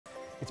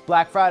It's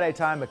Black Friday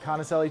time at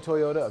Conicelli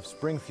Toyota of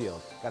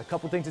Springfield. Got a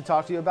couple things to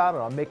talk to you about,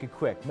 and I'll make it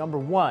quick. Number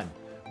one,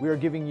 we are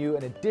giving you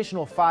an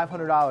additional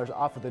 $500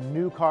 off of the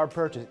new car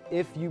purchase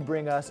if you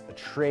bring us a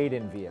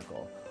trade-in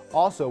vehicle.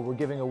 Also, we're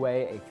giving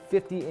away a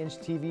 50-inch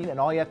TV, and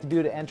all you have to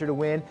do to enter to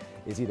win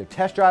is either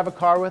test drive a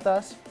car with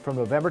us from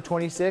November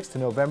 26th to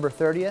November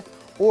 30th,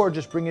 or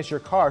just bring us your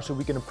car so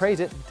we can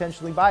appraise it and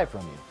potentially buy it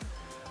from you.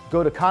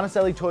 Go to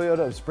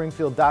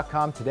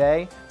ConicelliToyotaofSpringfield.com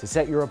today to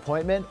set your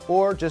appointment,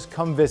 or just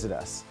come visit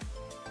us.